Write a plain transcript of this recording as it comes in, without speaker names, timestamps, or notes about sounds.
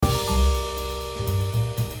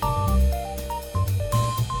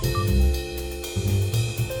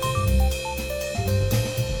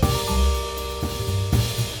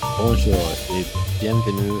Bonjour et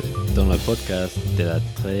bienvenue dans le podcast de la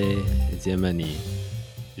 13e année.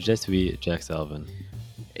 Je suis Jack Salvin.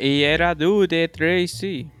 Errado de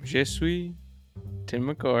Tracy. Je suis Tim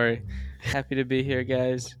McCoy. Happy to be here,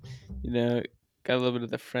 guys. Got a little bit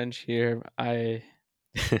of the French here. I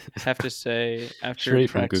have to say,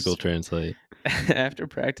 Straight from Google Translate. after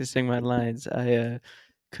practicing my lines, I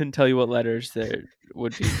couldn't tell you what letters there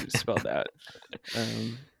would be spelled out.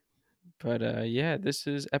 But yeah, this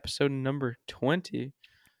is episode number 20.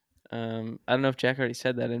 I don't know if Jack already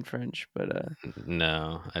said that in French, but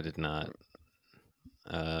No, I did not.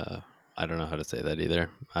 I don't know how to say that either.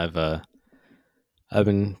 I've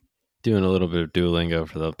been doing a little bit of Duolingo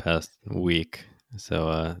for the past week,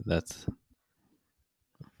 so that's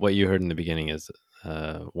what you heard in the beginning is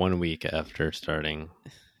 1 week after starting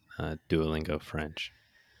Duolingo French.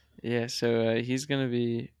 yeah. So he's gonna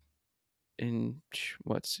be in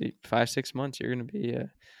 5-6 months. You're gonna be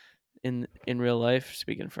in real life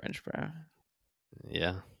speaking French, bro.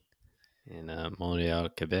 Yeah, in Montreal,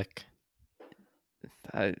 Quebec.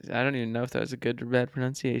 I don't even know if that was a good or bad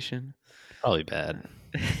pronunciation. Probably bad.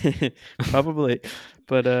 Probably,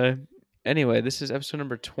 but anyway, this is episode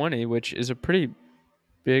number 20, which is a pretty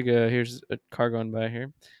big. Here's a car going by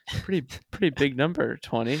here. Pretty big number,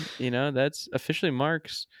 20. That's officially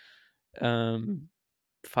marks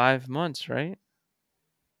 5 months, right?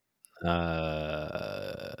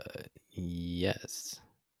 Yes.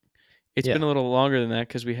 It's been Yeah. a little longer than that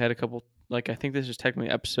because we had a couple. Like, I think this is technically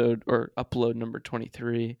episode or upload number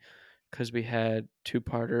 23 because we had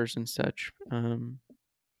two-parters and such.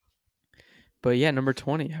 But yeah, number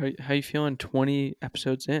 20. How you feeling 20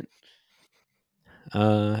 episodes in?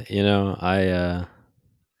 I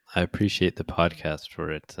appreciate the podcast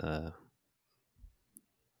for its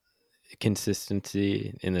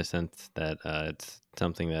consistency in the sense that it's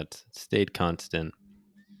something that's stayed constant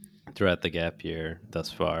throughout the gap year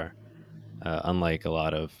thus far, unlike a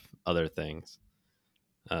lot of other things.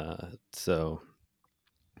 So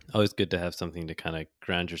always good to have something to kind of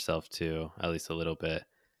ground yourself to, at least a little bit,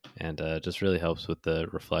 and just really helps with the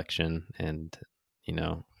reflection and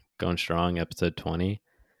going strong. Episode 20.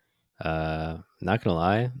 Not gonna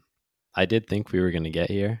lie, I did think we were gonna get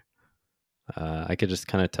here. I could just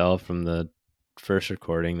kind of tell from the first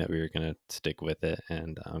recording that we were gonna stick with it,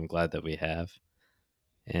 and I'm glad that we have.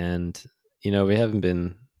 And we haven't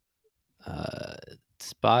been uh,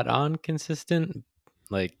 spot on consistent,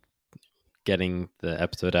 like getting the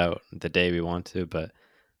episode out the day we want to, but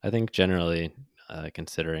I think generally,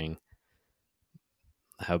 considering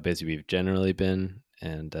how busy we've generally been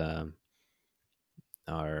and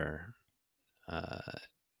our uh,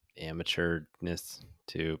 amateurness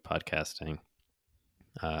to podcasting,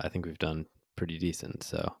 I think we've done pretty decent.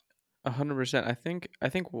 So 100%. I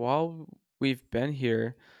think while we've been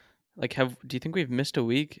here, like, do you think we've missed a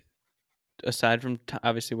week aside from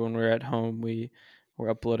obviously when we're at home we're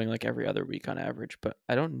uploading like every other week on average, but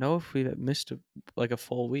I don't know if we've missed a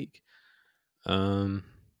full week. um,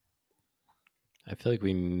 I feel like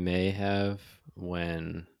we may have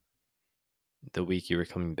when the week you were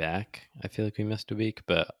coming back. I feel like we missed a week,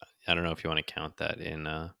 but I don't know if you want to count that in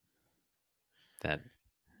that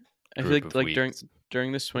I feel group of like weeks.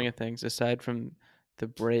 during the swing of things, aside from the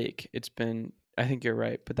break, it's been, I think you're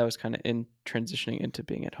right, but that was kind of in transitioning into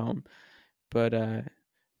being at home. But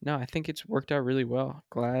no, I think it's worked out really well.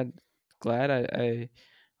 Glad I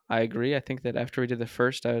agree. I think that after we did the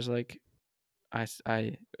first, I was like,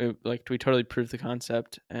 like, we totally proved the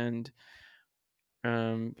concept, and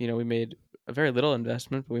we made a very little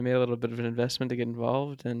investment, but we made a little bit of an investment to get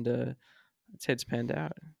involved, and I'd say it's panned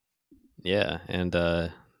out. Yeah, and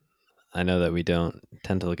I know that we don't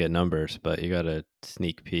tend to look at numbers, but you got a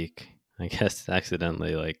sneak peek, I guess,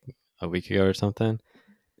 accidentally like a week ago or something,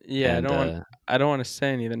 Yeah, and I don't want to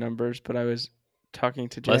say any of the numbers, but I was talking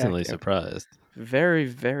to Jack. pleasantly surprised. Very,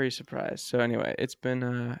 very surprised. So anyway, it's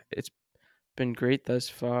been great thus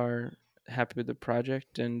far. Happy with the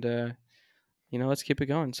project, and let's keep it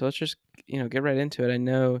going. So let's just get right into it. I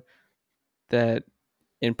know that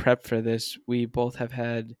in prep for this, we both have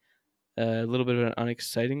had a little bit of an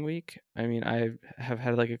unexciting week. I mean, I have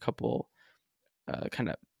had like a couple kind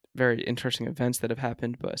of very interesting events that have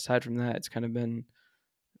happened, but aside from that, it's kind of been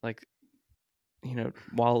like,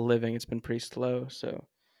 while living, it's been pretty slow. So,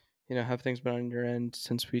 how have things been on your end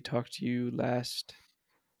since we talked to you last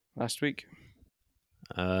week?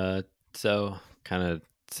 Uh, so kind of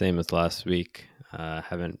same as last week.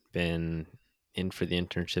 Haven't been in for the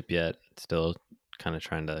internship yet. Still kind of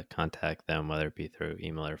trying to contact them, whether it be through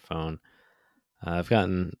email or phone. I've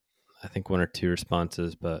gotten, I think, one or two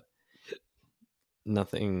responses, but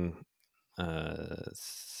nothing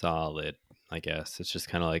solid, I guess. It's just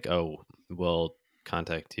kind of like, oh, we'll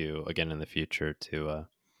contact you again in the future to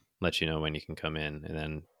let you know when you can come in, and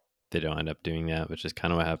then they don't end up doing that, which is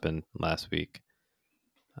kind of what happened last week.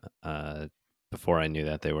 Uh, Before I knew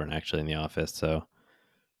that they weren't actually in the office, so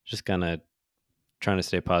just kind of trying to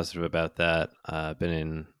stay positive about that. Been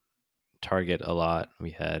in Target a lot.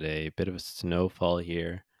 We had a bit of a snowfall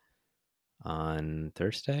here on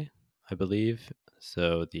Thursday, I believe.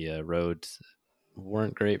 So the roads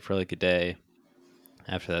weren't great for like a day.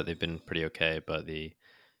 After that, they've been pretty okay, but the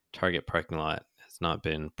Target parking lot has not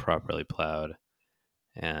been properly plowed.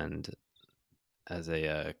 And as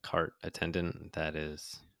a cart attendant, that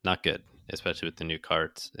is not good, especially with the new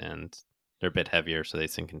carts. And they're a bit heavier, so they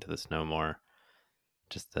sink into the snow more.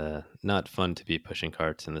 Just not fun to be pushing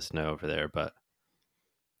carts in the snow over there, but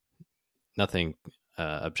nothing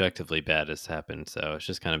objectively bad has happened. So it's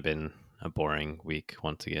just kind of been a boring week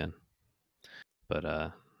once again. But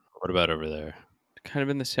what about over there? Kind of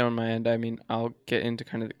been the same on my end. I mean, I'll get into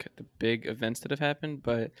kind of the big events that have happened,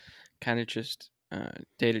 but kind of just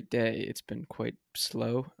day to day, it's been quite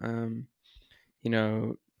slow. You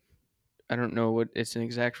know, I don't know what it's an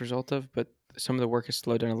exact result of, but some of the work has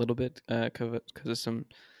slowed down a little bit because of some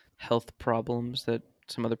health problems that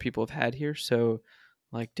some other people have had here. So,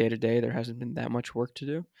 like day to day, there hasn't been that much work to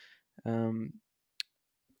do, um,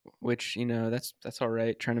 which that's all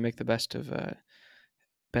right. Trying to make the best of the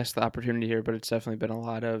opportunity here, but it's definitely been a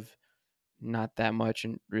lot of not that much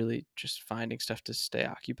and really just finding stuff to stay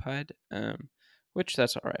occupied, which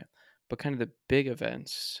that's all right. But kind of the big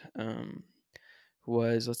events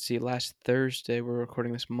was, let's see, last Thursday, we're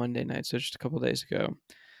recording this Monday night, so just a couple days ago,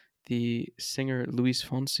 the singer Luis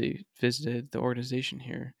Fonsi visited the organization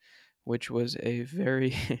here, which was a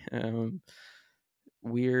very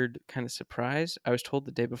weird kind of surprise. I was told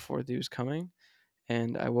the day before that he was coming,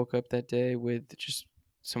 and I woke up that day with just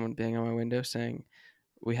someone banging on my window saying,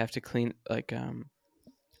 we have to clean, like,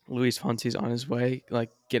 Luis Fonsi's on his way.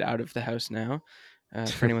 Like, get out of the house now.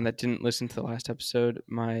 For anyone that didn't listen to the last episode,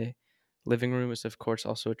 my living room is, of course,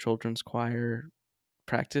 also a children's choir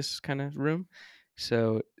practice kind of room.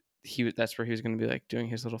 So that's where he was going to be like doing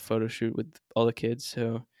his little photo shoot with all the kids.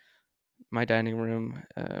 So my dining room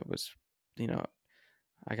was, you know,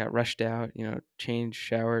 I got rushed out. Changed,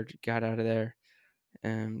 showered, got out of there.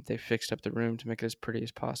 And they fixed up the room to make it as pretty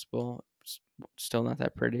as possible. Still not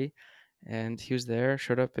that pretty. And he was there,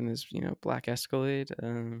 showed up in his black Escalade.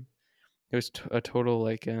 It was a total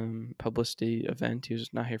like publicity event. He was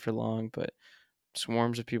not here for long, but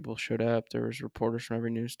swarms of people showed up. There was reporters from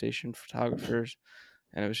every news station, photographers,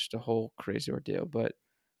 and it was just a whole crazy ordeal. But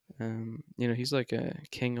he's like a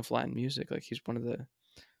king of Latin music. Like, he's one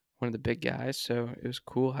of the big guys. So it was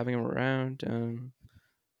cool having him around.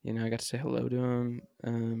 I got to say hello to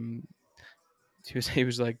him. He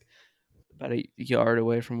was like about a yard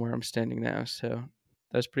away from where I'm standing now. So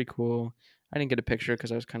that was pretty cool. I didn't get a picture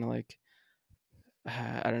because I was kind of like,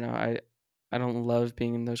 I don't know. I don't love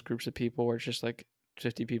being in those groups of people where it's just like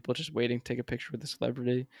 50 people just waiting to take a picture with a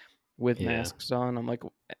celebrity with Yeah, masks on. I'm like,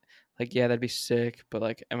 yeah, that'd be sick, but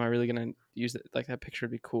like, am I really gonna use it? Like, that picture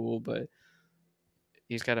would be cool, but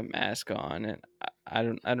he's got a mask on, and I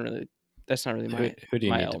don't really. That's not really who do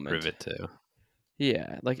you my need to prove element. it to?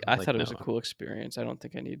 Yeah, like, I Like thought it no was a one. cool experience. I don't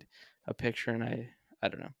think I need a picture, and I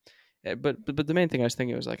don't know. But the main thing I was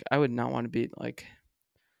thinking was like, I would not want to be like,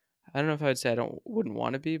 I don't know if I would say I don't wouldn't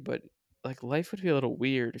want to be, but like, life would be a little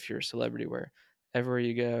weird if you're a celebrity where everywhere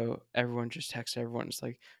you go, everyone just texts everyone. It's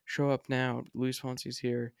like, show up now, Luis Fonsi's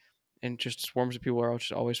here, and just swarms of people are all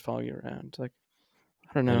just always following you around. Like,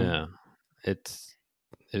 I don't I know. know. It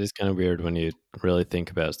is kind of weird when you really think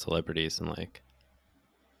about celebrities and like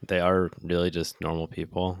they are really just normal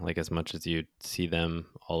people. Like as much as you see them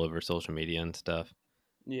all over social media and stuff,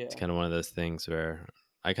 it's Yeah. kind of one of those things where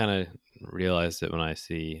I kind of realized it when I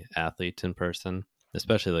see athletes in person,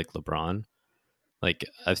 especially like LeBron. Like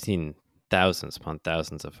I've seen thousands upon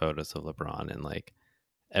thousands of photos of LeBron and like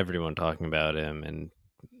everyone talking about him and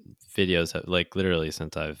videos like literally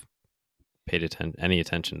since I've any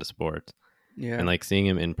attention to sports. And Yeah. like seeing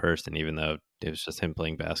him in person, even though it was just him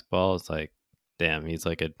playing basketball, it's like, damn, he's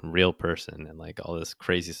like a real person. And like all this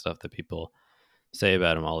crazy stuff that people say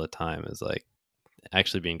about him all the time is like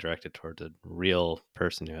actually being directed towards a real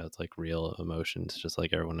person who has like real emotions, just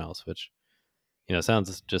like everyone else, which,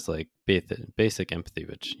 sounds just like basic empathy,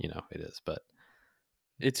 which, it is. But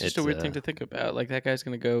It's just a it's, weird thing to think about. Like, that guy's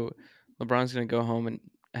gonna go, LeBron's gonna go home and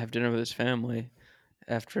have dinner with his family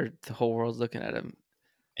after the whole world's looking at him.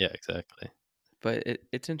 yeah, exactly. But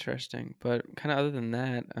it's interesting. But kind of other than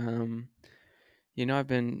that, I've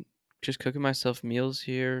been just cooking myself meals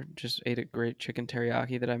here. Just ate a great chicken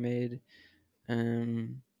teriyaki that I made.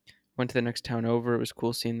 Um, Went to the next town over. It was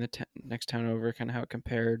cool seeing the next town over, kind of how it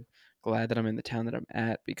compared. Glad that I'm in the town that I'm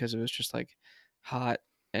at because it was just like hot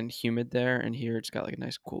and humid there, and here it's got like a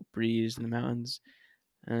nice cool breeze in the mountains.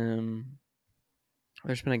 Um,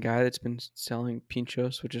 there's been a guy that's been selling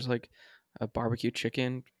pinchos, which is like a barbecue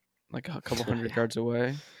chicken, like a couple hundred Yeah. yards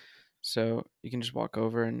away. So you can just walk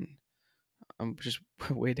over, and I'm just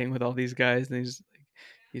waiting with all these guys, and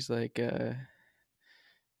he's like,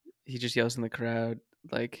 he just yells in the crowd,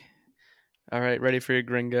 like, "All right, ready for your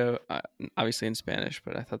gringo?" Obviously in Spanish,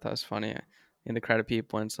 but I thought that was funny. In the crowd of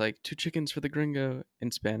people, and it's like two chickens for the gringo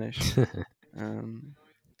in Spanish, um,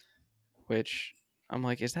 which I'm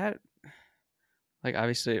like, is that like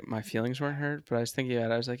obviously my feelings weren't hurt, but I was thinking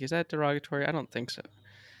about it. I was like, is that derogatory? I don't think so.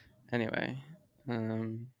 Anyway,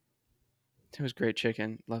 um, it was great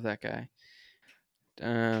chicken. Love that guy. Did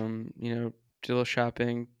a little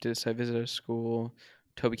shopping, did a site visit at a school.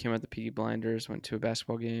 Toby came out the Peaky Blinders, went to a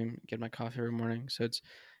basketball game, get my coffee every morning. So it's,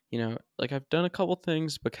 like I've done a couple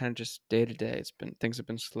things, but kind of just day to day. It's been things have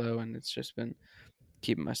been slow, and it's just been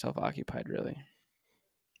keeping myself occupied. Really,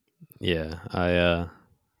 Yeah,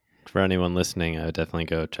 for anyone listening, I would definitely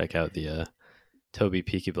go check out the Toby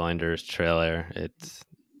Peaky Blinders trailer. It's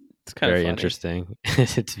it's kind of very funny. interesting.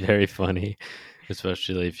 It's very funny,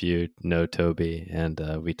 especially if you know Toby. And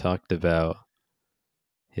we talked about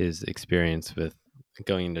his experience with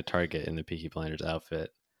going into Target in the Peaky Blinders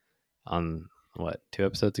outfit on what, 2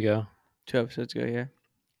 episodes ago. 2 episodes ago, yeah,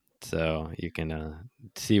 So you can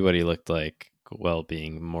see what he looked like while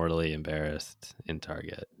being mortally embarrassed in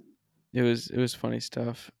Target. it was funny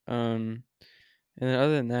stuff. And then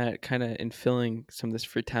other than that, kind of in filling some of this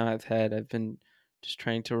free time I've had, I've been just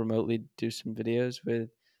trying to remotely do some videos with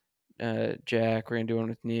Jack. We're gonna do one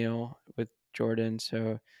with Neil, with Jordan.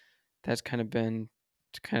 So that's kind of been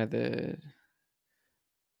kind of the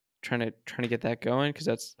trying to get that going because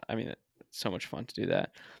that's I mean it's so much fun to do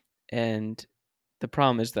that. And the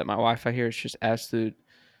problem is that my Wi-Fi here is just absolute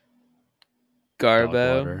Dog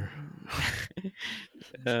garbo. water.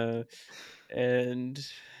 uh, and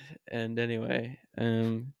anyway,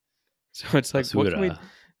 so it's like Basura.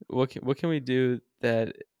 what can we do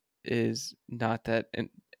that is not that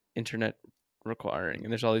internet requiring?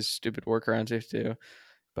 And there's all these stupid workarounds we have to do.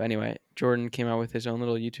 But anyway, Jordan came out with his own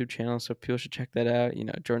little YouTube channel, so people should check that out.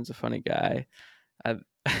 Jordan's a funny guy. I,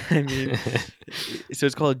 I mean, so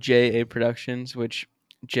it's called JA Productions, which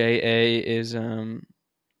JA is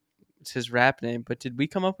it's his rap name. But did we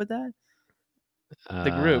come up with that?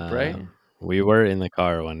 The group, right? Uh, we were in the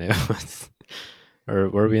car when it was, or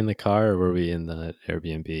were we in the car or were we in the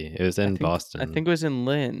Airbnb? It was I in think I Boston. think it was in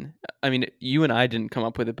Lynn. I mean, you and I didn't come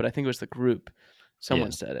up with it, but I think it was the group. Someone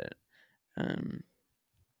Yeah. said it. Um,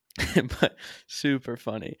 but super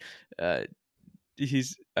funny. Uh,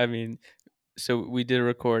 I mean, so we did a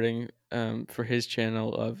recording for his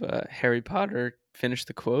channel of Harry Potter. Finish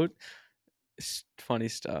the quote. Funny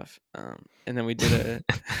stuff. And then we did a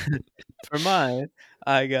for mine.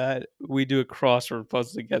 We do a crossword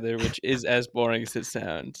puzzle together, which is as boring as it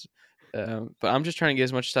sounds. But I'm just trying to get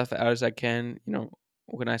as much stuff out as I can.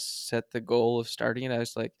 When I set the goal of starting it, I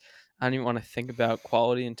was like, I don't even want to think about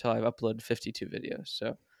quality until I've uploaded 52 videos.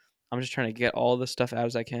 So I'm just trying to get all the stuff out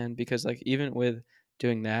as I can because like even with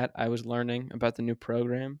doing that, I was learning about the new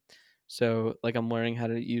program. So like I'm learning how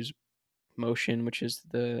to use Motion, which is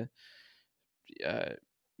the uh,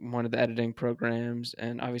 one of the editing programs,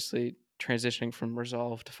 and obviously transitioning from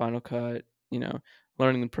Resolve to Final Cut.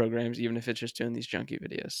 Learning the programs, even if it's just doing these junky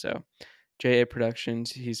videos. So JA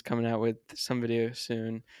Productions, he's coming out with some video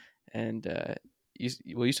soon, and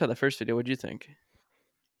you saw the first video. What would you think?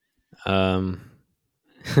 Um,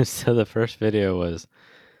 so the first video was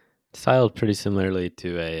styled pretty similarly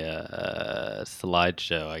to a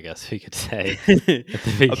slideshow, I guess we could say, at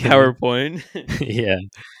the A beginning. PowerPoint. Yeah,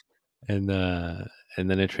 and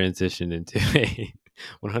then it transitioned into a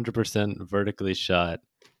 100% vertically shot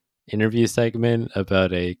interview segment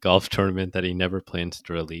about a golf tournament that he never plans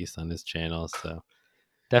to release on his channel. So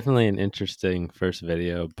definitely an interesting first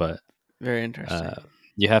video, but Very uh, interesting.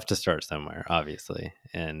 you have to start somewhere, obviously.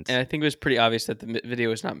 And And I think it was pretty obvious that the video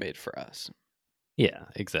was not made for us. yeah,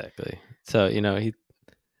 exactly. So he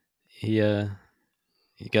you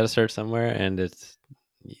got to start somewhere, and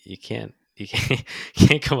you can't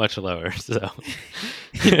can't go much lower. So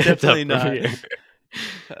it's Definitely up from not. here.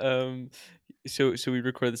 Um, so we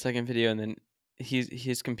record the second video, and then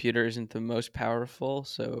his computer isn't the most powerful,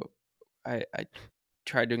 so I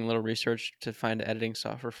tried doing a little research to find editing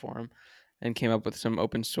software for him, and came up with some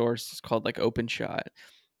open source. It's called like OpenShot,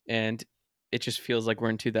 and it just feels like we're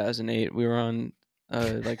in 2008. We were on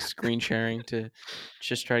like screen sharing to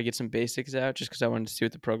just try to get some basics out, just because I wanted to see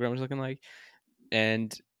what the program was looking like.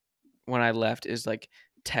 And when I left is like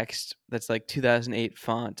text that's like 2008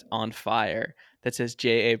 font on fire that says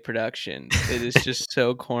JA Production. It is just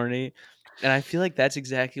so corny, and I feel like that's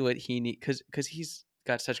exactly what he need because he's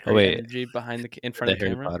got such Oh great wait, energy behind in front the of the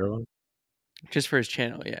Harry camera, Potter one? just for his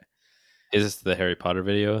channel. Yeah, Is this the Harry Potter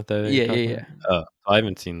video that you're yeah, yeah, talking yeah. about? Oh, I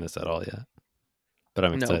haven't seen this at all yet, but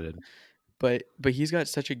I'm No, excited. but he's got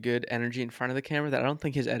such a good energy in front of the camera that I don't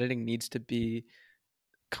think his editing needs to be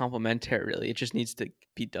complimentary. Really, it just needs to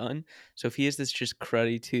be done. So if he has this just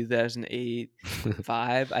cruddy 2008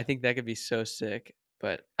 vibe, I think that could be so sick.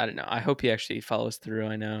 But I don't know. I hope he actually follows through.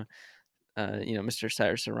 I know, Mr.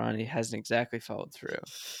 Cyrus Arani hasn't exactly followed through.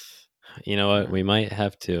 You know what? Uh, We might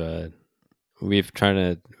have to. We've tried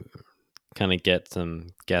to kind of get some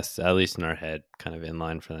guests, at least in our head, kind of in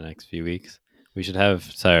line for the next few weeks. We should have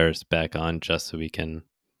Cyrus back on just so we can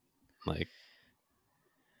like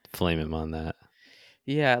flame him on that.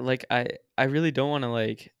 yeah, like I really don't want to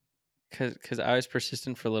like because I was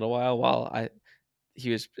persistent for a little while I he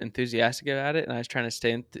was enthusiastic about it, and I was trying to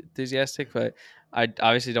stay enthusiastic, but I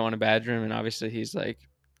obviously don't want to badger him, and obviously he's like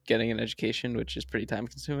getting an education, which is pretty time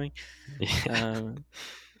consuming. Yeah.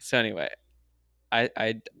 So anyway,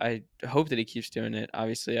 I hope that he keeps doing it.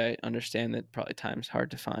 Obviously, I understand that probably time's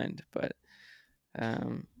hard to find, but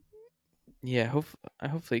um, yeah,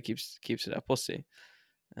 hopefully he keeps it up. We'll see.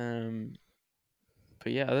 Um,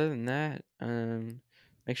 but yeah, other than that,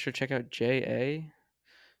 make sure to check out JA.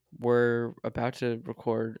 We're about to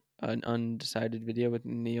record an undecided video with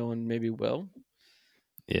Neil and maybe Will.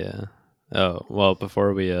 Yeah. Oh, well,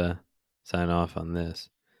 before we sign off on this,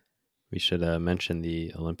 we should mention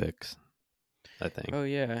the Olympics, I think. Oh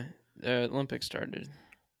yeah, the Olympics started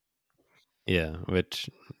Yeah, which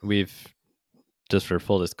we've just for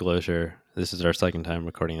full disclosure, this is our second time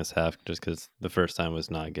recording this half just cuz the first time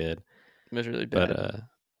was not good. it was really But bad.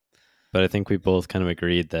 but I think we both kind of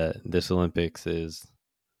agreed that this Olympics is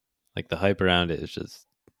like the hype around it is just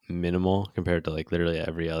minimal compared to like literally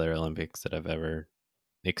every other Olympics that I've ever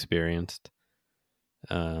experienced.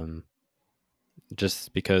 Um,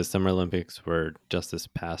 just because Summer Olympics were just this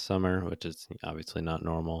past summer, which is obviously not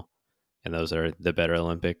normal, and those are the better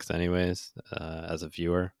Olympics, anyways, as a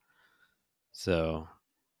viewer. So,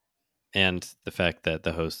 and the fact that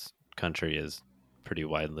the host country is pretty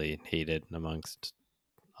widely hated amongst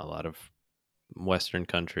a lot of Western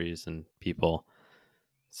countries and people.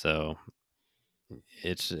 So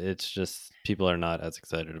it's just people are not as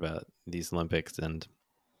excited about these Olympics, and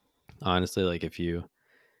honestly, like if you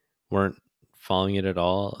weren't following it at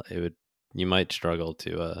all, it would you might struggle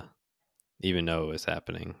to even know it was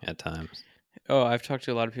happening at times. Oh, I've talked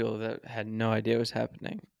to a lot of people that had no idea what was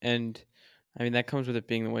happening, and I mean that comes with it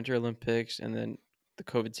being the Winter Olympics, and then the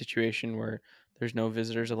COVID situation where there's no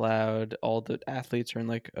visitors allowed. All the athletes are in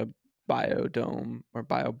like a biodome or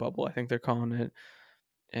bio bubble, I think they're calling it,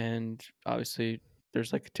 and obviously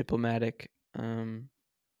there's like a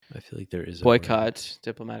I feel like there is a word.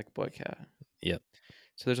 diplomatic boycott. Yep.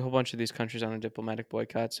 So there's a whole bunch of these countries on a diplomatic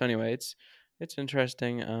boycott. So anyway, it's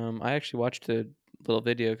interesting. I actually watched a little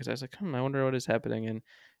video because I was like, I wonder what is happening, and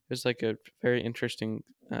it was like a very interesting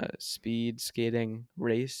speed skating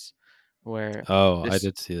race where Oh, I this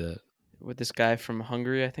did see that. with this guy from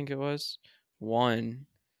Hungary, I think it was, won,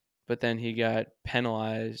 but then he got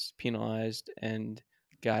penalized, and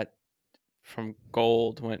got from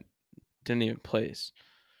gold went didn't even place.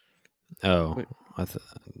 Oh, Wait, I th-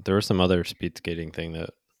 there was some other speed skating thing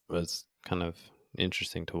that was kind of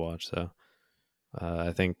interesting to watch. So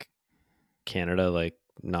I think Canada like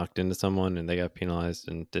knocked into someone and they got penalized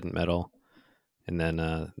and didn't medal. And then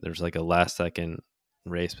there's like a last second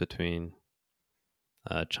race between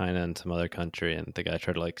China and some other country, and the guy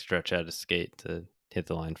tried to like stretch out his skate to hit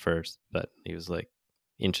the line first, but he was like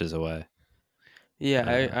inches away. yeah,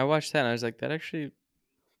 Uh, I watched that and I was like, that actually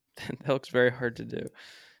that looks very hard to do.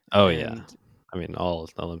 oh yeah, And I mean all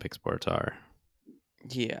Olympic sports are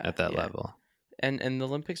yeah, at that yeah. level. And the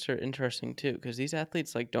Olympics are interesting too because these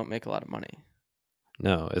athletes like don't make a lot of money.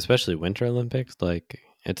 No, especially Winter Olympics. Like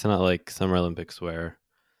it's not like Summer Olympics where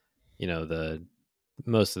the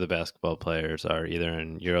most of the basketball players are either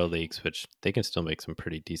in Euro leagues, which they can still make some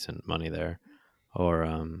pretty decent money there, or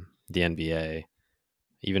the NBA.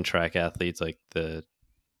 Even track athletes like the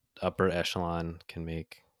upper echelon can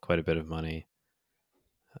make quite a bit of money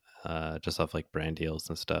just off like brand deals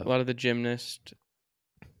and A stuff. lot of the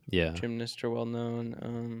Yeah. gymnasts are well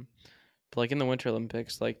known. But like in the Winter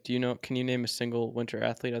Olympics, like do you know? Can you name a single winter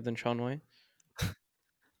athlete other than Shaun White?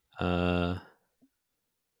 Uh,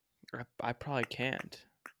 I probably can't.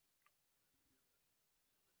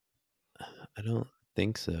 I don't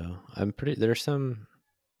think so. I'm pretty. There's some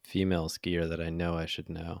female skier that I know I should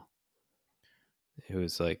know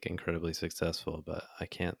who's like incredibly successful, but I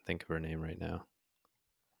can't think of her name right now.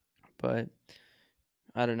 But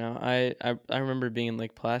I don't know. I remember being in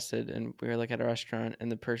Lake Placid and we were like at a restaurant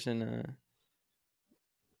and the person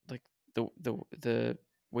like the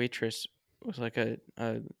waitress was like a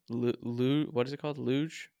what is it called?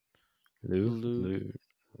 Luge? Lou, Luge. Lou.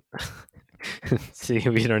 See,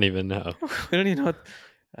 we don't even know. We don't even know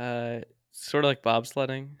what, sort of like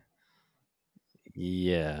bobsledding.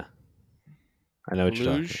 Yeah, I know what you're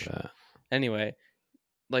talking Luge. about. Anyway,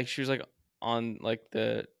 like she was like on like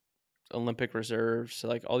the Olympic reserves. So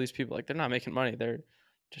like all these people, like they're not making money. They're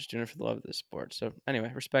just doing it for the love of the sport. So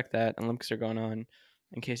anyway, respect that. Olympics are going on.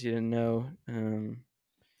 In case you didn't know,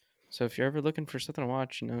 so if you're ever looking for something to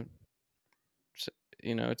watch, s-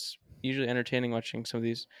 it's usually entertaining watching some of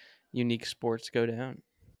these unique sports go down.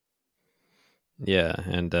 Yeah,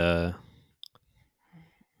 and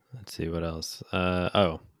let's see what else.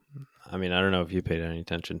 Oh, I mean, I don't know if you paid any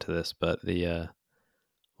attention to this, but the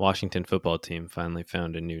Washington football team finally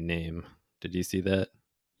found a new name. Did you see that?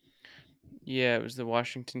 Yeah, it was the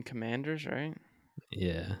Washington Commanders, right?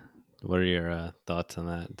 Yeah. What are your thoughts on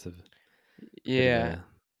that? It's a bit of Yeah.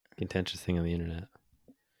 a contentious thing on the internet.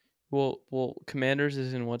 Well, Commanders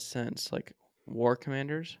is in what sense? Like war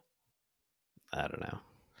commanders? I don't know.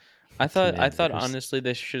 I thought Commanders. honestly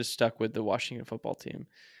they should have stuck with the Washington football team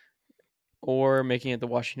or making it the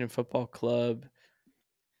Washington Football Club.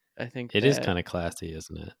 I think It is that kind of classy,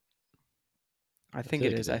 isn't it? I I think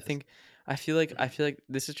feel it like it is. I is. think I feel like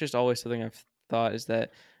this is just always something I've thought is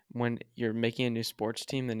that when you're making a new sports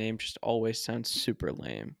team, the name just always sounds super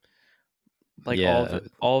lame. Like all of Yeah, the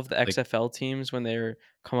all of the like XFL teams when they're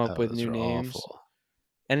come up oh, with those new are names, awful.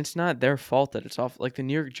 and it's not their fault that it's off. Like the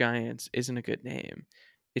New York Giants isn't a good name.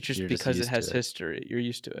 It's just You're just because it used to has it. history. You're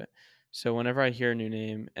used to it. So whenever I hear a new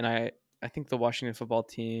name, and I think the Washington football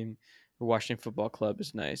team or Washington football club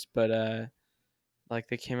is nice, but like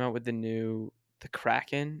they came out with the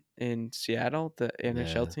Kraken in Seattle, the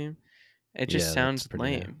NHL Yeah, team. It just yeah, that's sounds pretty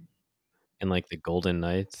new. lame. And like the Golden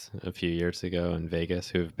Knights a few years ago in Vegas,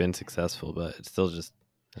 who have been successful, but it's still just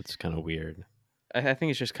that's kind of weird. I think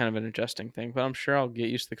it's just kind of an adjusting thing, but I'm sure I'll get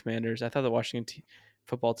used to the Commanders. I thought the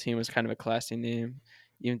football team was kind of a classy name,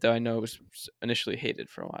 even though I know it was initially hated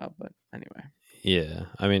for a while. But anyway, Yeah,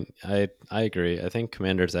 I mean, I agree. I think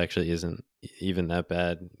Commanders actually isn't even that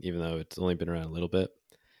bad, even though it's only been around a little bit.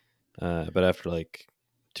 But after like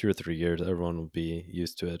 2 or 3 years, everyone will be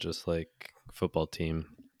used to it, just like football team.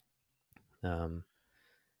 Um,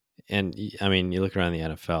 and I mean, you look around the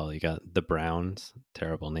NFL, you got the Browns,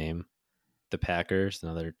 terrible name. The Packers,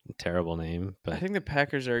 another terrible name. I But think the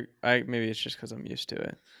Packers are. I maybe it's just because I'm used to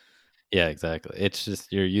it. yeah, exactly. It's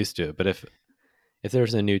just you're used to it. But if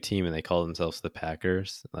there's a new team and they call themselves the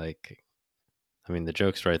Packers, like I mean, the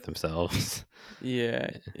jokes write themselves. Yeah,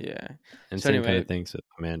 yeah. And So same kind anyway, of things with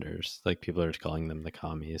Commanders. Like people are calling them the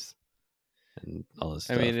commies and all this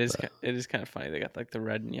I mean stuff. But it is kind of funny. They got like the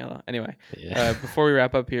red and yellow. Anyway, yeah, before we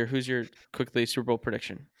wrap up here, who's your quickly Super Bowl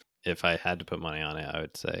prediction? if I had to put money on it, I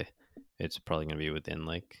would say it's probably going to be within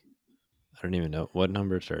like I don't even know what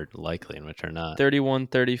numbers are likely and which are not.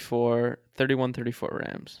 31-34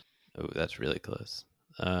 Rams. Oh, that's really close.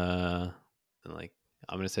 Uh, like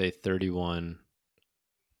I'm going to say 31-24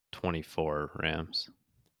 Rams.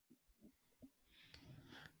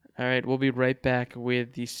 All right, we'll be right back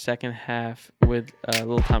with the second half with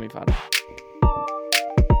little Tommy Votto.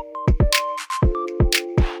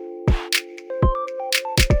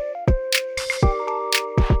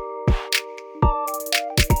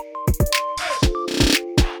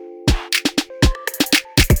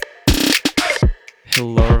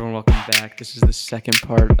 Hello, everyone. Welcome back. This is the second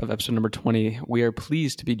part of episode number 20. We are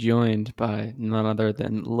pleased to be joined by none other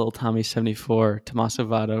than Lil Tommy 74, Tommaso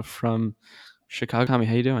Votto from Chicago. Tommy,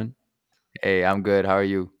 how you doing? Hey, I'm good. How are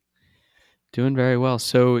you? Doing very well.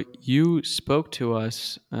 So you spoke to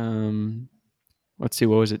us. Let's see,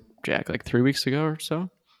 what was it, Jack? Like 3 weeks ago or so.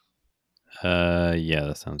 Yeah,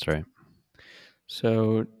 that sounds right.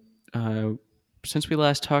 So uh, since we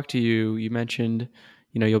last talked to you, you mentioned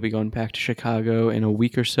you'll be going back to Chicago in a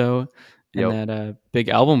week or so, and Yep. that big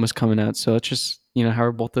album was coming out. So let's just how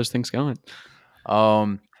are both those things going?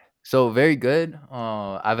 Um, so very good.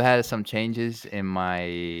 I've had some changes in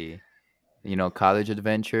my, college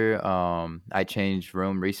adventure. I changed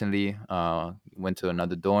room recently. Went to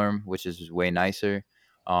another dorm, which is way nicer.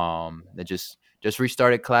 I just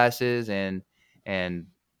restarted classes and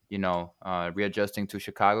readjusting to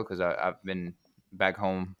Chicago because I've been back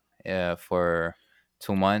home for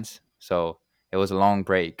 2 months, so it was a long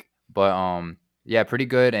break. But yeah, pretty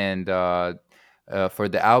good. And for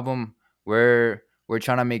the album, we're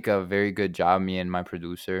trying to make a very good job, me and my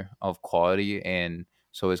producer, of quality, and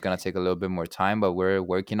so it's gonna take a little bit more time, but we're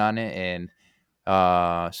working on it. And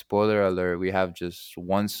spoiler alert, we have just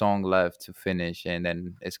one song left to finish, and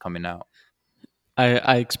then it's coming out.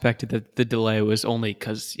 I expected that the delay was only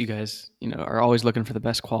because you guys, are always looking for the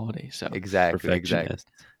best quality. So, Exactly, exactly.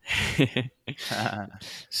 Perfectionist.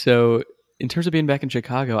 so in terms of being back in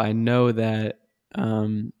Chicago, I know that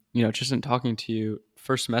just in talking to you,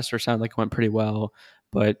 first semester sounded like it went pretty well,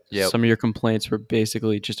 but Yep. some of your complaints were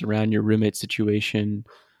basically just around your roommate situation.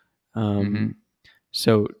 Mm-hmm. Um,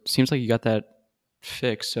 so it seems like you got that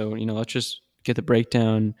fixed. So let's just get the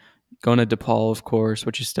breakdown. Going to DePaul, of course.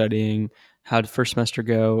 What you studying? How did first semester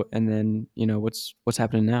go? And then what's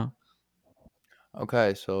happening now?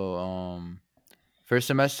 Okay, so first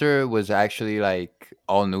semester was actually like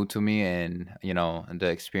all new to me, and the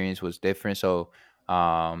experience was different. So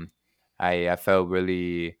um I felt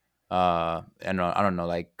really I don't know,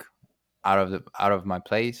 like out of my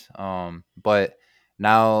place. But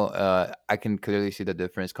now I can clearly see the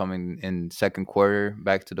difference coming in second quarter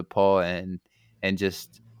back to the Paul, and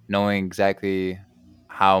just knowing exactly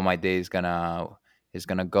how my day is gonna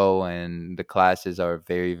go. And the classes are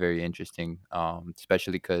very, very interesting,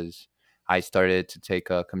 especially because I started to take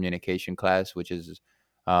a communication class, which is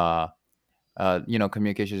uh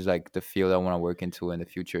communication is like the field I want to work into in the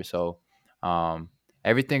future. So um,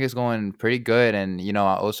 everything is going pretty good. And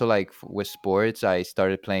I also like with sports, I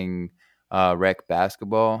started playing rec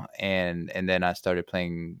basketball, and then I started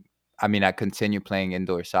playing. I mean, I continue playing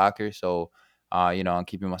indoor soccer. So I'm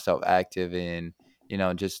keeping myself active, and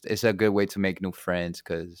just it's a good way to make new friends,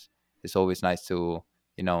 because it's always nice to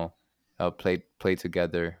you know play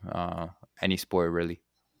together. Any sport really.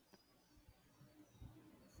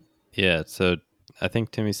 Yeah. So I think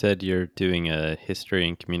Timmy said you're doing a history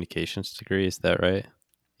and communications degree. Is that right?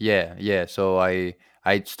 Yeah, yeah. So I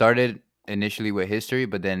started initially with history,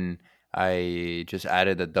 but then I just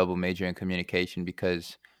added a double major in communication,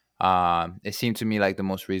 because it seemed to me like the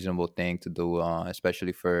most reasonable thing to do,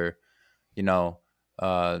 especially for you know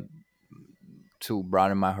uh, to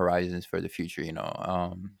broaden my horizons for the future.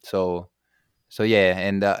 So yeah,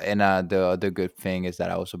 and the other good thing is that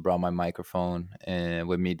I also brought my microphone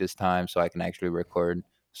with me this time, so I can actually record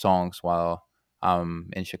songs while I'm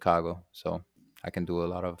in Chicago. So I can do a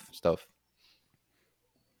lot of stuff.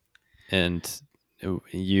 And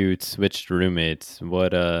you switched roommates.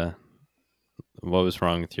 What was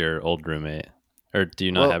wrong with your old roommate? Or do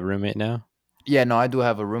you not have Well, a roommate now? yeah, no, I do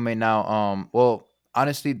have a roommate now. Well,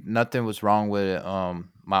 honestly, nothing was wrong with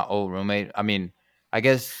my old roommate. I mean, I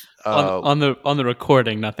guess On the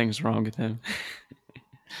recording, nothing's wrong with him.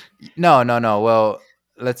 no, no, no. Well,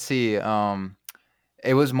 let's see.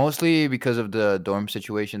 It was mostly because of the dorm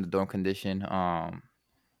situation, the dorm condition.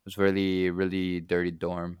 It was really, really dirty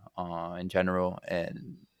dorm in general,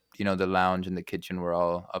 and the lounge and the kitchen were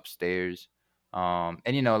all upstairs. And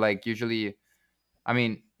like usually, I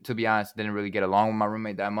mean, to be honest, didn't really get along with my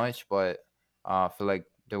roommate that much, but I feel like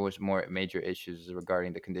there was more major issues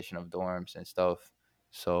regarding the condition of dorms and stuff.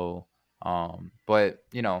 So, but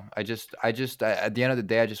at the end of the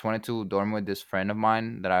day, I just wanted to dorm with this friend of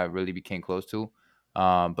mine that I really became close to.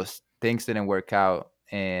 But things didn't work out,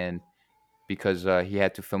 and because he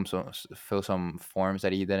had to fill some forms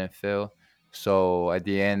that he didn't fill. So at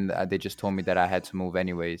the end, they just told me that I had to move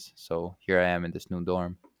anyways. So here I am in this new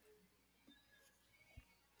dorm.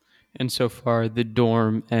 And so far, the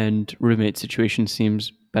dorm and roommate situation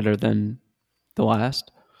seems better than the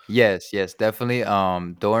last. Yes, yes, definitely.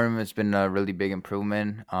 Dorm has been a really big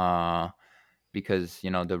improvement. Because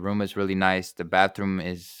the room is really nice. The bathroom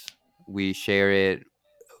is we share it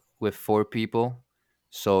with 4 people,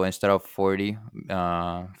 so instead of 40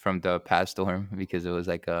 from the past dorm, because it was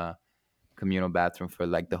like a communal bathroom for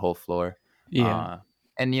like the whole floor. Yeah. Uh,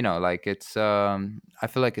 and like it's I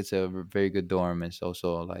feel like it's a very good dorm. It's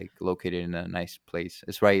also like located in a nice place.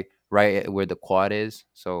 It's right where the quad is,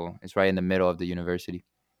 so it's right in the middle of the university.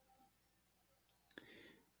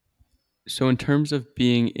 So in terms of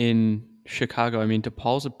being in Chicago, I mean,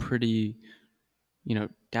 DePaul's a pretty,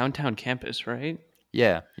 downtown campus, right?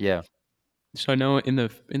 Yeah, yeah. So I know in the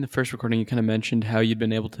first recording you kind of mentioned how you'd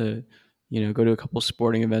been able to, go to a couple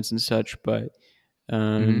sporting events and such, but Hmm.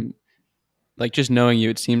 um, like just knowing you,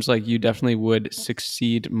 it seems like you definitely would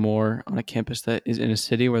succeed more on a campus that is in a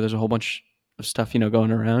city where there's a whole bunch of stuff,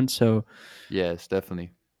 going around. So Yes,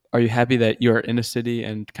 definitely. are you happy that you're in a city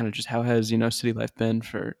and kind of just how has, city life been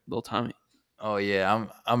for little Tommy? Oh yeah,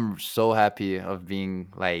 I'm so happy of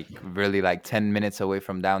being like really like 10 minutes away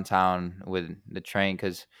from downtown with the train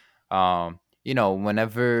cuz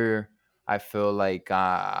whenever I feel like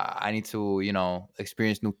I need to,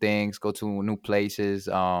 experience new things, go to new places,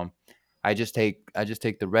 I just take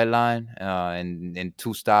the red line and in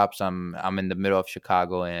two stops I'm in the middle of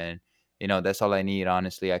Chicago, and that's all I need.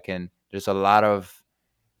 Honestly, I can there's a lot of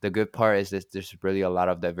the good part is that there's really a lot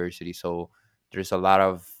of diversity. So there's a lot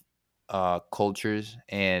of cultures,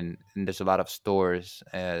 and there's a lot of stores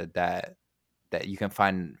that you can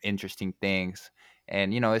find interesting things.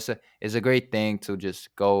 And it's a great thing to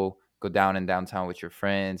just go down in downtown with your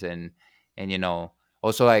friends, and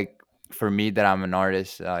also like for me that I'm an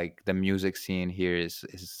artist, like the music scene here is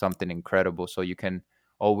something incredible. So you can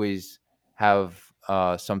always have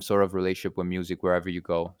some sort of relationship with music wherever you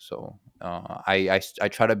go. So I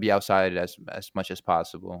try to be outside as much as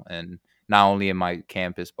possible, and not only in my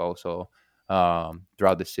campus but also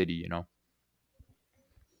throughout the city.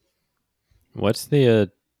 What's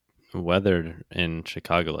the weather in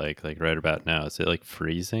Chicago like right about now? Is it like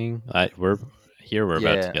freezing? We're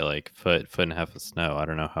about to Yeah. get like foot and a half of snow. I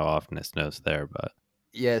don't know how often it snows there, but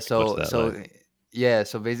Yeah, like what's so that like? so yeah,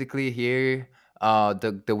 so basically here,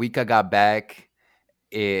 the week I got back,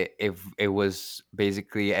 it was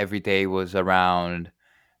basically every day was around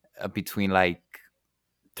between like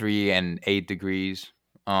 3 and 8 degrees.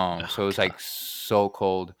 Oh So it was god. like so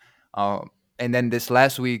cold. And then this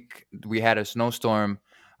last week we had a snowstorm.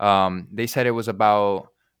 They said it was about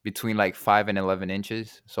between like 5 and 11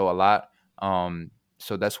 inches, so a lot.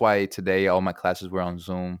 So that's why today all my classes were on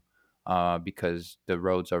Zoom, because the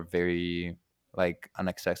roads are very like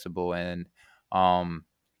inaccessible. And um,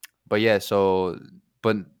 but yeah,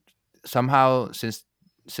 but somehow since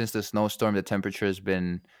the snowstorm, the temperature has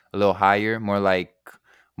been a little higher, more like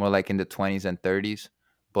in the 20s and 30s.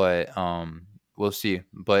 But we'll see.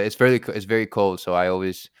 But it's very cold, so I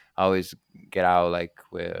always get out like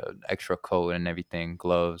with extra coat and everything,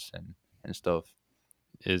 gloves and stuff.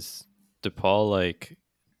 Is DePaul like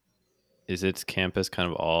is its campus kind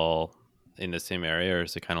of all in the same area, or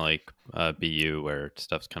is it kind of like BU where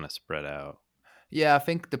stuff's kind of spread out? Yeah, I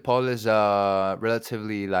think DePaul is a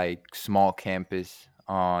relatively like small campus.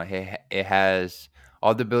 It has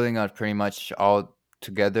all the buildings are pretty much all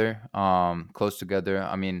together, close together.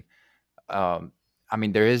 Um,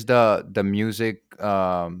 there is the music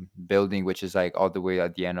building, which is like all the way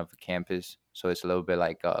at the end of the campus, so it's a little bit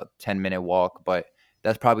like a 10-minute walk, but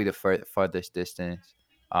that's probably the farthest distance.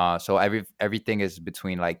 So everything is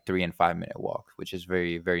between like 3 and 5 minute walk, which is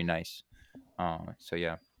very very nice. So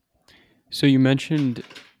yeah. So you mentioned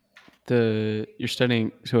the you're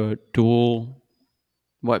studying so a dual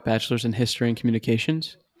what bachelor's in history and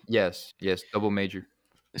communications. Yes, yes, double major.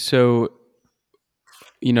 So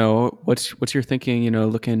what's your thinking?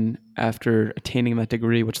 Looking after attaining that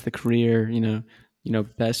degree, what's the career?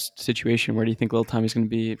 Best situation. Where do you think Little Tommy's going to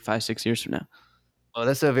be 5 6 years from now? Well,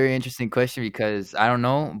 that's a very interesting question because I don't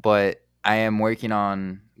know, but I am working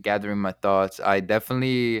on gathering my thoughts. I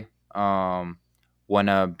definitely want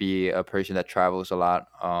to be a person that travels a lot.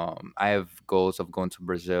 I have goals of going to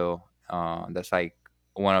Brazil. That's like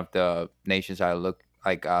one of the nations I look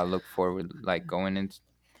forward like going in,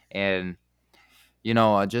 and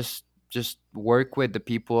I just work with the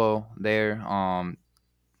people there.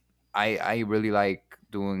 I really like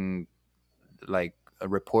doing like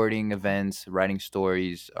reporting events, writing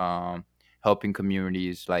stories, helping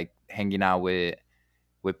communities, like hanging out with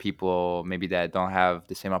people maybe that don't have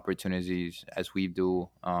the same opportunities as we do.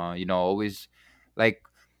 Always like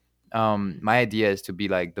my idea is to be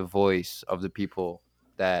like the voice of the people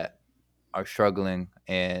that are struggling.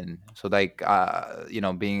 And so like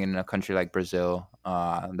being in a country like Brazil,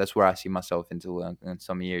 that's where I see myself into in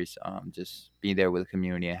some years, just be there with the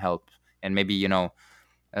community and help. And maybe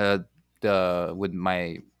uh the with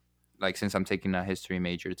my like since I'm taking a history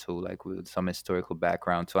major too, like with some historical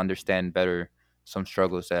background to understand better some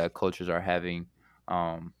struggles that cultures are having.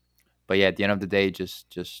 Um, but yeah, at the end of the day, just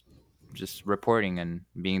reporting and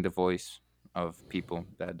being the voice of people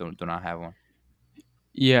that do not have one.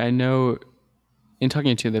 Yeah, I know. In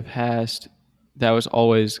talking to you in the past, that was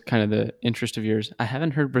always kind of the interest of yours. I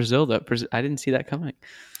haven't heard Brazil though. I didn't see that coming.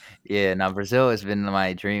 Yeah, now Brazil has been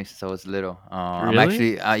my dream since I was little.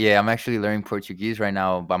 Really? I'm actually learning Portuguese right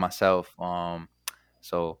now by myself.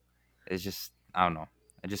 So it's just I don't know.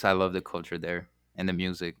 I love the culture there, and the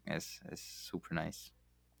music is super nice.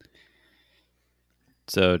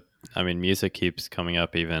 So, I mean, music keeps coming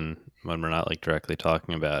up even when we're not like directly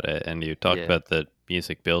talking about it. And you talked Yeah. about the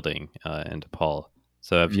music building in DePaul.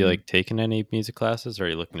 So, have you Mhm. like taken any music classes? Or are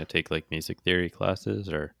you looking to take like music theory classes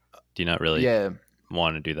or? Do you not really Yeah.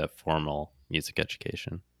 want to do that formal music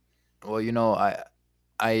education? Well,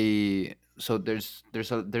 I so there's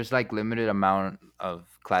like limited amount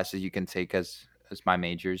of classes you can take as my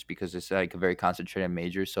majors because it's like a very concentrated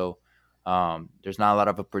major. So there's not a lot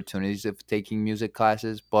of opportunities of taking music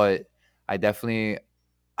classes, but I definitely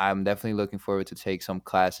I'm definitely looking forward to take some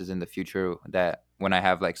classes in the future that when I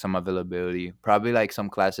have like some availability, probably like some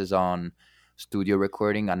classes on studio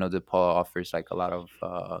recording. I know that Paul offers like a lot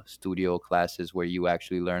of studio classes where you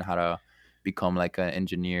actually learn how to become like an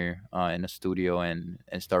engineer in a studio and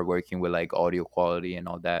start working with like audio quality and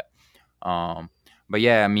all that. Um, but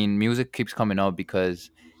yeah, I mean, music keeps coming up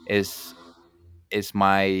because it's it's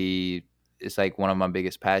my it's like one of my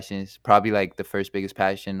biggest passions, probably like the first biggest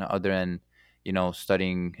passion other than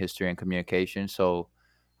studying history and communication. So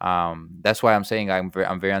that's why I'm saying I'm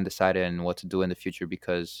very undecided in what to do in the future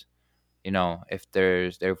because if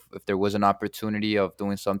there was an opportunity of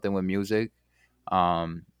doing something with music,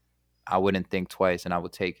 um I wouldn't think twice and I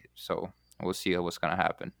would take it. So we'll see what's gonna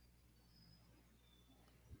happen.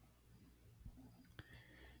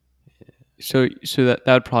 So that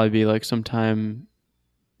would probably be like sometime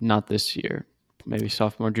not this year, maybe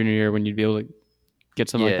sophomore junior year when you'd be able to get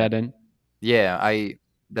something like Yeah, that in. yeah, I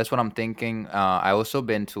that's what I'm thinking. I also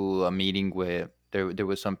been to a meeting with there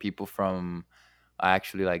was some people from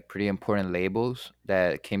actually like pretty important labels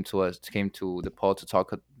that came to the Paul to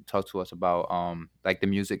talk to us about like the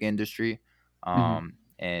music industry. Hmm.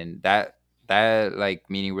 And that like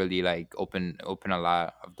meeting really like open a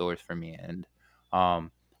lot of doors for me. And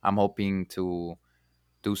I'm hoping to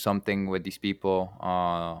do something with these people.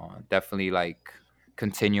 Definitely like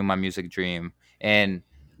continue my music dream, and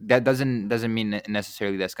that doesn't mean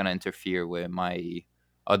necessarily that's gonna interfere with my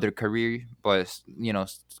other career. But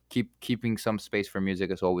keeping some space for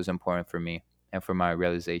music is always important for me and for my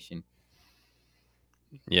realization.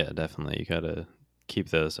 Yeah, definitely. You gotta keep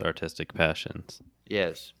those artistic passions.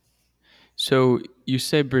 Yes. So you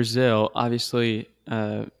say Brazil. Obviously,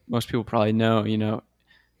 most people probably know.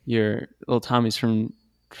 Your little Tommy's from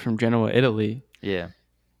Genoa, Italy. Yeah.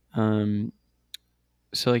 Um,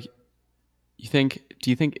 so like, do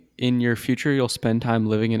you think in your future you'll spend time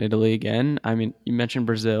living in Italy again? I mean, you mentioned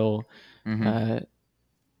Brazil. Hmm. Uh,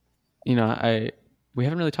 I we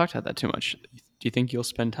haven't really talked about that too much. Do you think you'll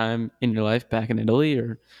spend time in your life back in Italy,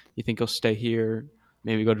 or you think you'll stay here,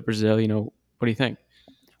 maybe go to Brazil? What do you think?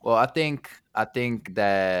 Well, I think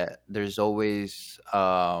that there's always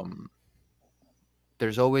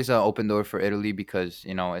an open door for Italy because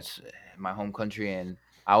it's my home country, and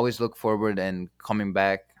I always look forward and coming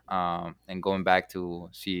back and going back to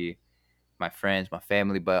see my friends, my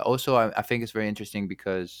family. But also, I think it's very interesting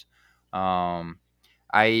because um,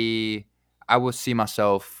 I I would see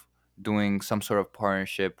myself doing some sort of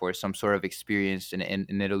partnership or some sort of experience in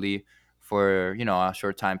Italy for a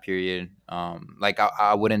short time period. Like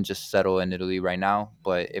I wouldn't just settle in Italy right now,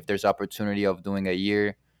 but if there's opportunity of doing a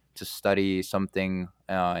year to study something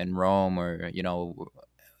in Rome or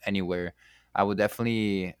anywhere, I would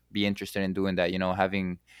definitely be interested in doing that.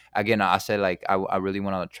 Having again, I said like I really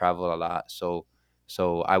want to travel a lot, so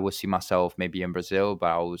I would see myself maybe in Brazil, but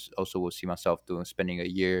I also will see myself doing spending a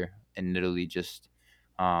year in Italy, just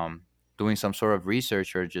um, doing some sort of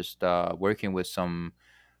research or just working with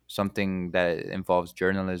something that involves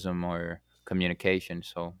journalism or communication.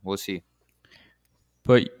 So we'll see.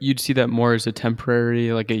 But you'd see that more as a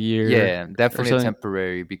temporary, like a year Yeah, or definitely a something.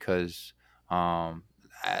 temporary because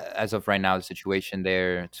as of right now, the situation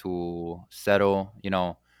there to settle,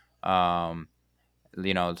 um,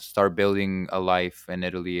 start building a life in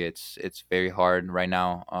Italy, it's very hard right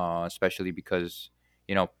now, especially because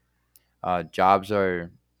you know jobs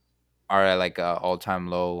are at like a all-time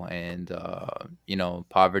low, and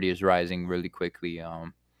poverty is rising really quickly.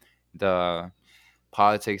 The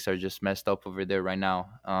politics are just messed up over there right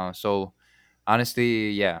now. So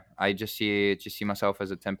honestly, yeah, I just see myself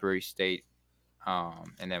as a temporary state,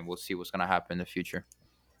 and then we'll see what's gonna happen in the future.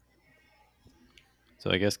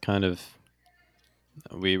 So I guess kind of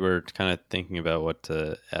we were kind of thinking about what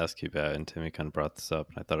to ask you about, and Timmy kind of brought this up,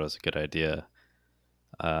 and I thought it was a good idea.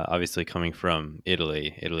 Obviously, coming from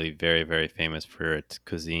Italy, Italy very very famous for its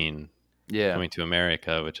cuisine. Yeah. Coming to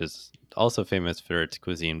America, which is also famous for its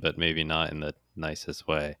cuisine, but maybe not in the nicest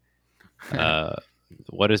way. Uh,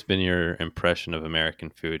 what has been your impression of American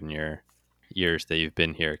food in your years that you've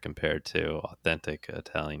been here compared to authentic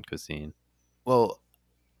Italian cuisine? Well,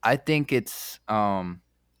 I think it's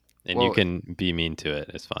And you well, can be mean to it;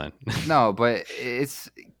 it's fine. no, but it's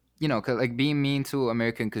 'cause, like being mean to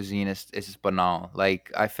American cuisine is just banal.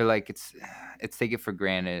 Like I feel like it's taken for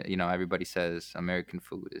granted. Everybody says American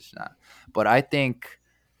food is not, but I think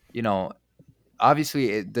you know,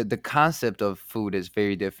 obviously the concept of food is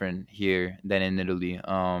very different here than in Italy.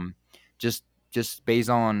 Just just based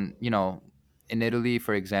on, in Italy,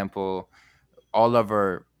 for example, all of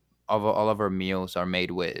our all of our meals are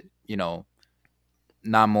made with,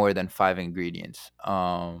 not more than five ingredients.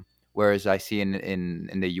 Whereas I see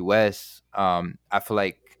in the US, I feel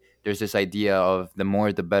like there's this idea of the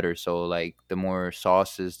more the better. So like the more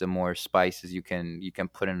sauces, the more spices you can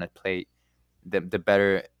put in a plate, the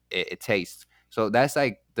better it tastes. So that's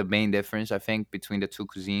like the main difference I think between the two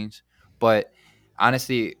cuisines. But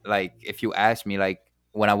honestly, like if you ask me, like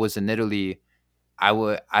when I was in Italy, I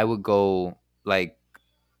would go like,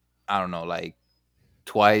 I don't know, like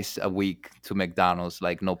twice a week to McDonald's,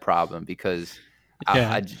 like no problem, because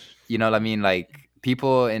Yeah. you know what I mean. Like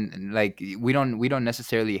people like we don't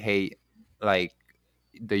necessarily hate like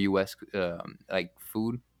the U.S. Like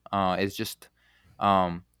food. It's just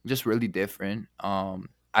really different.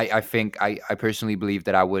 I think I personally believe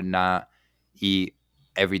that I would not eat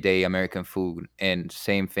everyday American food, and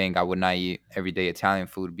same thing, I would not eat everyday Italian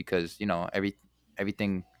food, because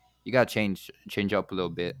everything you gotta change up a little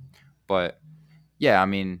bit. But yeah, I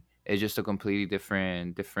mean, it's just a completely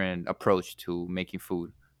different approach to making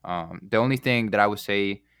food. The only thing that I would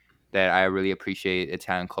say that I really appreciate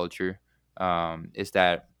Italian culture, is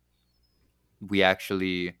that we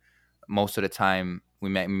actually, most of the time, we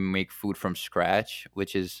make food from scratch,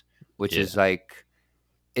 which is Yeah. like,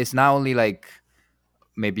 it's not only like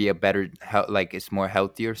maybe a better like it's more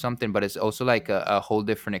healthy or something, but it's also like a whole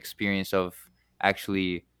different experience of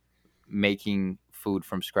actually making food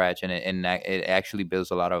from scratch, and it actually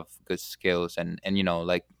builds a lot of good skills, and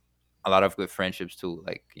like a lot of good friendships too.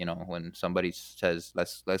 Like, when somebody says,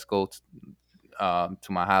 let's go to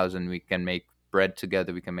my house and we can make bread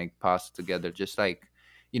together, we can make pasta together, just like,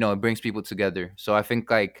 it brings people together. So I think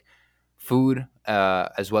like food,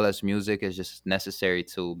 as well as music, is just necessary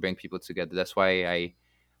to bring people together. That's why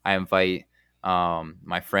I invite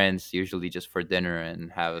my friends usually just for dinner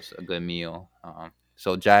and have a good meal.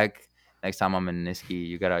 So Jack, next time I'm in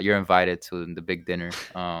Niski, you're invited to the big dinner.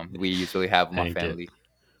 We usually have with my Paint it. family.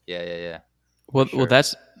 Yeah, yeah, yeah, for Well,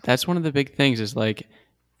 sure. that's one of the big things is like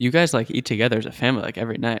you guys like eat together as a family like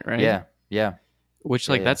every night, right? Yeah, yeah, Which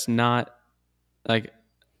yeah, like yeah, that's not like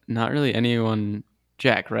not really anyone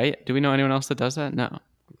Jack, right? Do we know anyone else that does that? No.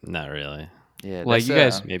 Not really. yeah. Like That's you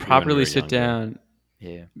guys Maybe when we properly were sit younger. down.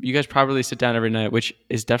 yeah, You guys properly sit down every night, which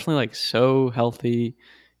is definitely like so healthy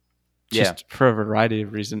yeah, just for a variety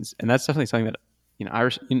of reasons. And that's definitely something that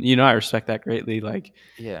I respect that greatly. Like,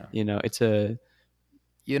 yeah. it's a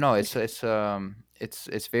like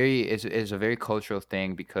It's very it's a very cultural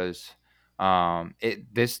thing, because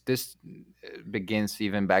it this begins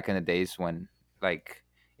even back in the days when, like,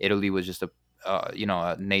 Italy was just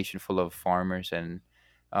a nation full of farmers, and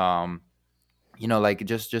um like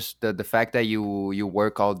just the fact that you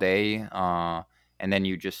work all day, and then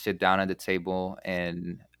you just sit down at the table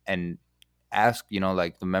and ask,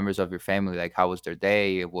 like the members of your family, like how was their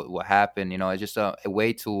day, what happened. It's just a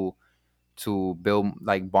way to build,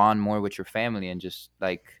 like, bond more with your family, and just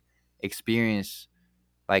like experience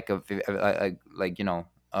like like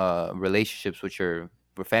relationships with your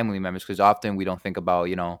family members, because often we don't think about,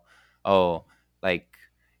 oh, like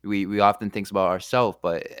we often thinks about ourselves,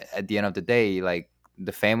 but at the end of the day, like,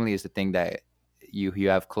 the family is the thing that you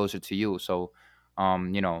have closer to you. So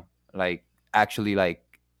like, actually, like,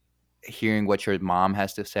 hearing what your mom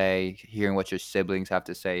has to say, hearing what your siblings have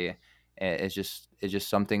to say, it's just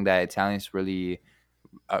something that Italians really,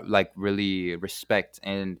 like, really respect.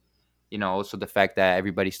 And also the fact that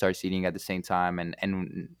everybody starts eating at the same time,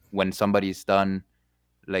 and when somebody's done,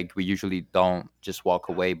 like, we usually don't just walk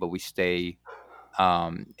away, but we stay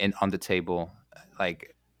in on the table,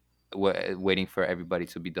 like, waiting for everybody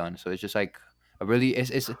to be done. So it's just like a really,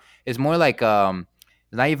 it's more like,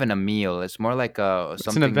 it's not even a meal, it's more like it's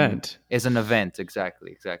an something. event. It's an event,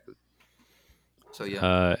 exactly, exactly. So yeah.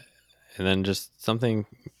 Uh, and then just something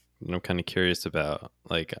I'm kind of curious about,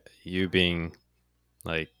 like you being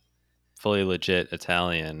like fully legit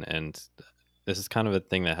Italian, and this is kind of a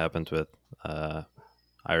thing that happens with uh,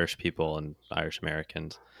 Irish people and Irish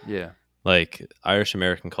Americans. Yeah. Like Irish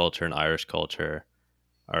American culture and Irish culture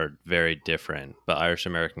are very different, but Irish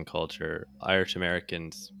Americans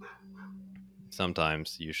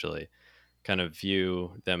sometimes, usually, kind of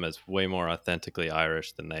view them as way more authentically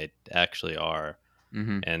Irish than they actually are.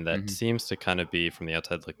 Mhm. And that Mhm. seems to kind of be, from the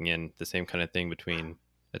outside looking in, the same kind of thing between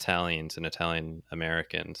Italians and Italian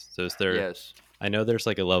Americans. So is there, Yes. I know there's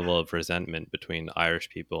like a level of resentment between Irish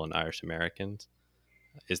people and Irish Americans.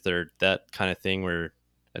 Is there that kind of thing where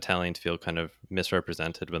Italians feel kind of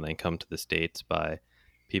misrepresented when they come to the States by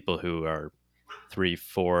people who are 3,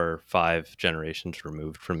 4, 5 generations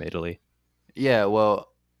removed from Italy? Yeah, well,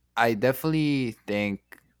 I definitely think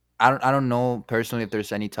I don't know personally if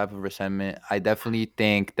there's any type of resentment. I definitely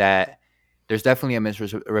think that there's definitely a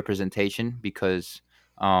misrepresentation because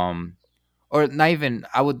um or not even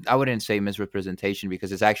I wouldn't say misrepresentation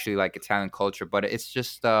because it's actually like Italian culture, but it's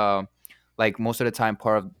just like most of the time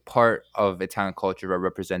part of Italian culture are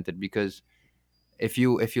represented because if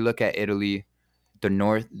you look at Italy, the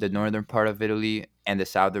northern part of Italy and the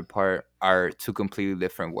southern part are two completely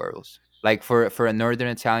different worlds. Like for a northern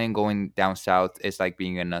Italian going down south is like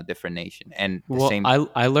being in a different nation. And the Well, same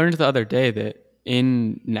I learned the other day that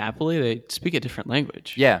in Napoli they speak a different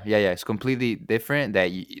language. yeah, it's completely different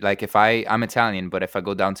that like if I'm Italian, but if I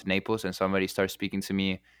go down to Naples and somebody starts speaking to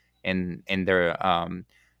me in their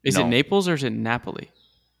you Is it know, Naples or is it Napoli?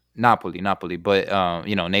 Napoli, but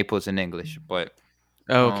Naples in English, but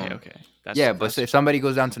Oh, okay, um okay. That's yeah, but so that's if somebody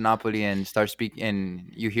goes down to Napoli and starts speaking,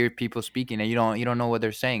 and you hear people speaking, and you don't know what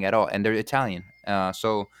they're saying at all, and they're Italian.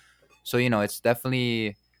 So it's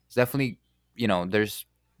definitely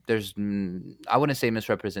there's I wouldn't say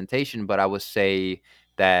misrepresentation, but I would say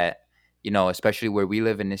that especially where we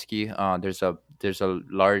live in Niski, there's a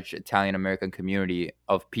large Italian American community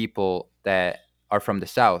of people that are from the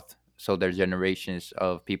South. So there's generations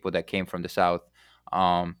of people that came from the South,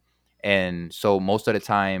 um, and so most of the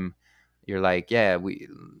time you're like, yeah,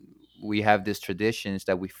 we have these traditions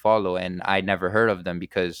that we follow, and I never heard of them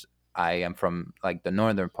because I am from like the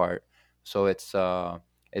northern part. So it's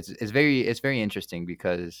very interesting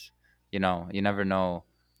because you never know.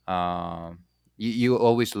 You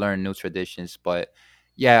always learn new traditions, but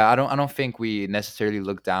yeah, I don't think we necessarily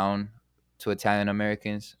look down to Italian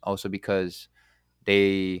Americans, also because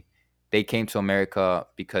they they came to America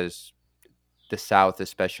because the South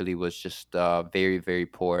especially was just very very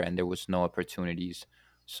poor and there was no opportunities.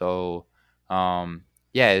 So um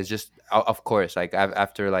yeah, it's just of course like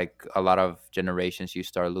after like a lot of generations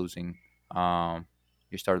um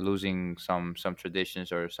you start losing some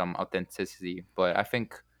traditions or some authenticity. But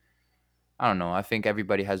I don't know, I think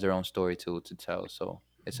everybody has their own story to tell, so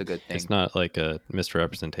it's a good It's thing. not like a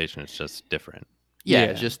misrepresentation, it's just different. Yeah,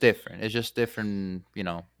 it's yeah. just different. It's just different,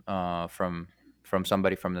 from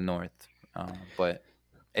somebody from the north. But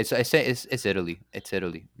I say it's Italy. It's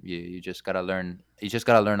Italy. You just gotta learn. You just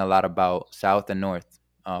gotta learn a lot about south and north,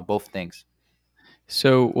 both things.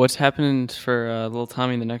 So what's happening for little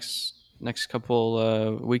Tommy in the next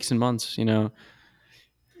couple weeks and months?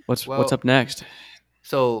 What's Well, up next?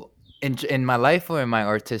 so in my life or in my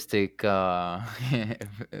artistic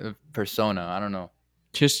persona, I don't know.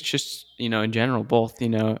 Just in general, both.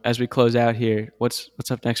 As we close out here, what's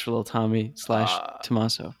up next for little Tommy slash Uh,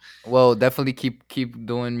 Tommaso? well, definitely keep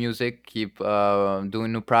doing music, keep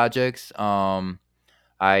doing new projects.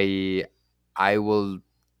 I I will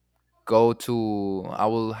I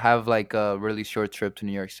will have like a really short trip to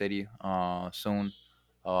New York City soon,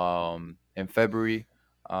 in February,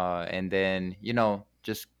 and then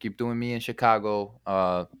just keep doing me in Chicago,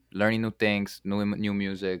 learning new things, new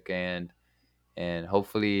music, and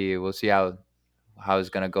hopefully we'll see how it's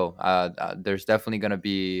gonna go. There's definitely gonna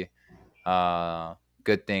be uh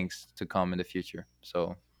good things to come in the future,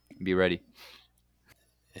 so be ready.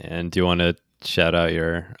 And do you want to shout out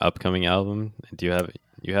your upcoming album? Do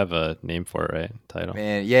you have a name for it, right? Title?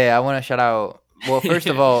 Man, yeah, I want to shout out. Well, first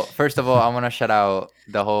of all, I want to shout out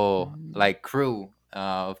the whole like crew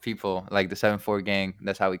of people, like the 7-4 gang.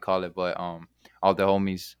 That's how we call it. But all the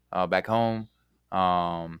homies back home,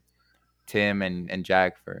 um, Tim and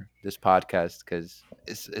Jack for this podcast because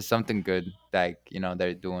it's something good that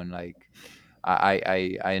they're doing. Like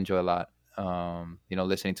I enjoy a lot.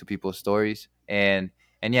 Listening to people's stories and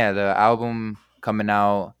yeah, the album coming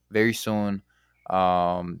out very soon.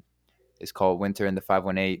 Um, it's called Winter in the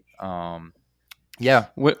 518. Yeah,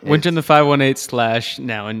 Went in the it's 518 slash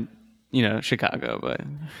now in Chicago, but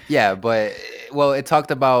yeah, but well, it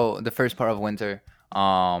talked about the first part of winter.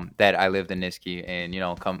 That I lived in Niski, and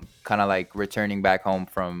come kind of like returning back home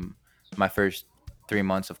from my first 3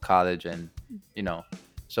 months of college, and you know,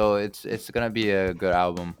 so it's gonna be a good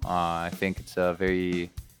album. I think it's a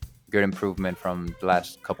very good improvement from the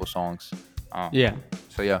last couple songs. yeah,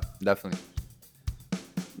 So yeah, definitely.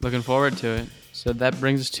 looking forward to it. So that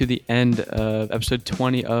brings us to the end of episode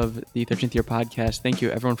 20 of the 13th Year Podcast. Thank you,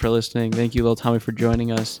 everyone, for listening. Thank you, Lil Tommy, for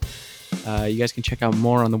joining us. You guys can check out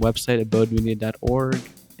more on the website at bodemedia.org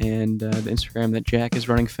and the Instagram that Jack is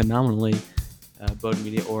running phenomenally,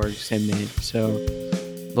 bodemedia.org, same name. So,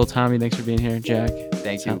 Lil Tommy, thanks for being here. Jack,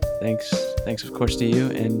 Thank you. thanks, of course, to you.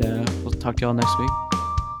 And we'll talk to y'all next week.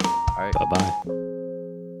 All right. Bye bye.